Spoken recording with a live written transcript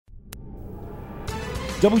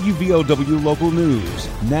WVOW Local News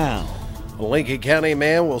now. A Lincoln County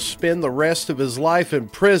man will spend the rest of his life in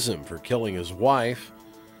prison for killing his wife.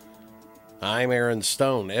 I'm Aaron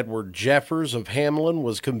Stone. Edward Jeffers of Hamlin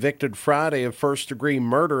was convicted Friday of first-degree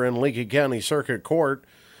murder in Lincoln County Circuit Court.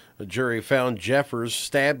 A jury found Jeffers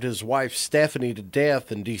stabbed his wife Stephanie to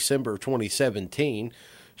death in December 2017.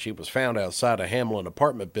 She was found outside a Hamlin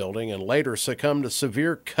apartment building and later succumbed to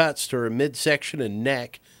severe cuts to her midsection and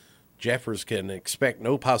neck. Jeffers can expect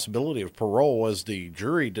no possibility of parole as the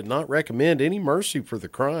jury did not recommend any mercy for the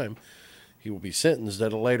crime. He will be sentenced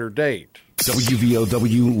at a later date.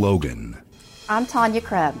 WVOW Logan. I'm Tanya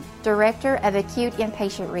Crubb, Director of Acute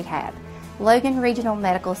Inpatient Rehab, Logan Regional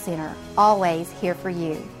Medical Center, always here for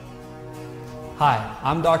you. Hi,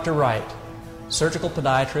 I'm Dr. Wright, Surgical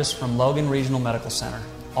Podiatrist from Logan Regional Medical Center,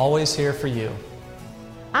 always here for you.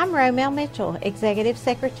 I'm Romel Mitchell, Executive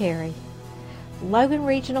Secretary, Logan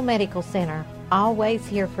Regional Medical Center, always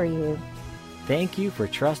here for you. Thank you for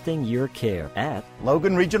trusting your care at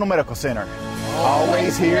Logan Regional Medical Center,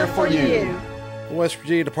 always here for you. The West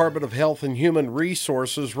Virginia Department of Health and Human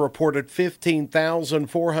Resources reported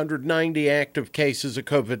 15,490 active cases of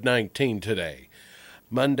COVID-19 today.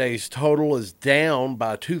 Monday's total is down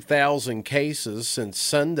by 2,000 cases since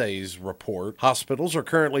Sunday's report. Hospitals are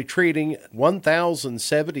currently treating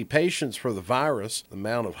 1,070 patients for the virus. The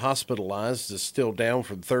amount of hospitalized is still down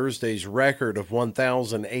from Thursday's record of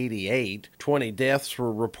 1,088. 20 deaths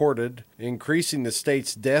were reported, increasing the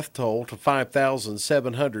state's death toll to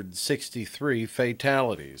 5,763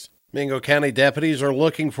 fatalities. Mingo County deputies are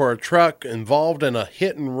looking for a truck involved in a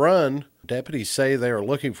hit and run. Deputies say they are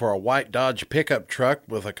looking for a white Dodge pickup truck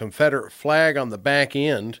with a Confederate flag on the back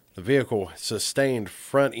end. The vehicle sustained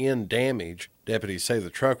front end damage. Deputies say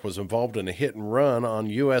the truck was involved in a hit and run on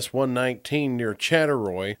US 119 near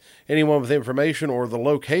Chatteroy. Anyone with information or the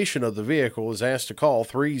location of the vehicle is asked to call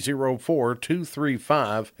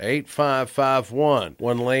 304-235-8551.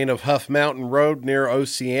 One lane of Huff Mountain Road near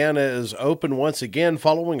Oceana is open once again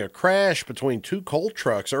following a crash between two coal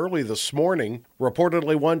trucks early this morning.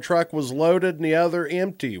 Reportedly, one truck was loaded and the other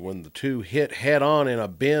empty when the two hit head-on in a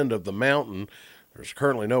bend of the mountain. There's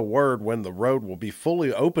currently no word when the road will be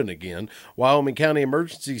fully open again. Wyoming County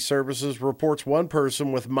Emergency Services reports one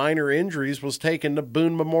person with minor injuries was taken to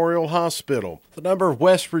Boone Memorial Hospital. The number of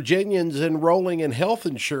West Virginians enrolling in health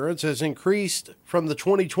insurance has increased from the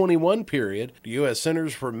 2021 period. The U.S.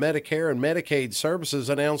 Centers for Medicare and Medicaid Services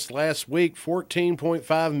announced last week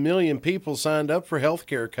 14.5 million people signed up for health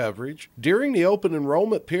care coverage. During the open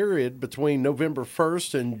enrollment period between November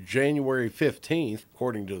 1st and January 15th,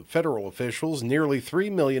 according to federal officials, nearly 3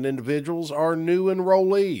 million individuals are new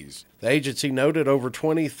enrollees. The agency noted over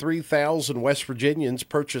 23,000 West Virginians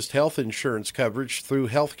purchased health insurance coverage through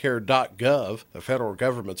Healthcare.gov, the federal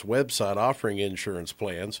government's website offering insurance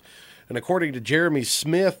plans. And according to Jeremy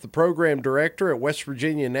Smith, the program director at West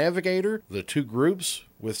Virginia Navigator, the two groups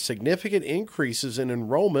with significant increases in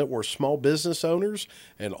enrollment were small business owners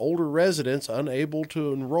and older residents unable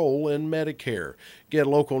to enroll in Medicare. Get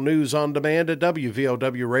local news on demand at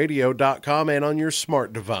WVOWradio.com and on your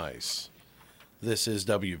smart device. This is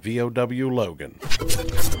WVOW Logan.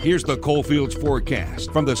 Here's the Coalfields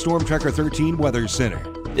forecast from the Storm Tracker 13 Weather Center.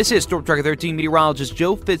 This is Storm Tracker 13 meteorologist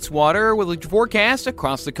Joe Fitzwater with a forecast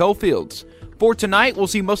across the Coalfields. For tonight, we'll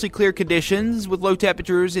see mostly clear conditions with low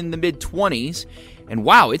temperatures in the mid-20s. And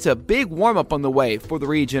wow, it's a big warm-up on the way for the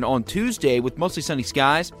region on Tuesday with mostly sunny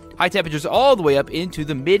skies. High temperatures all the way up into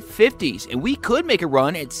the mid-50s. And we could make a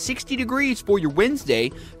run at 60 degrees for your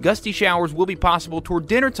Wednesday. Gusty showers will be possible toward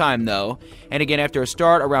dinner time, though. And again, after a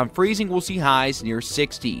start around freezing, we'll see highs near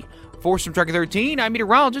 60. For Storm Tracker 13, I'm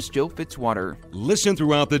meteorologist Joe Fitzwater. Listen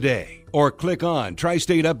throughout the day or click on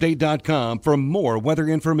tristateupdate.com for more weather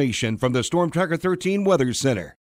information from the Storm Tracker 13 Weather Center.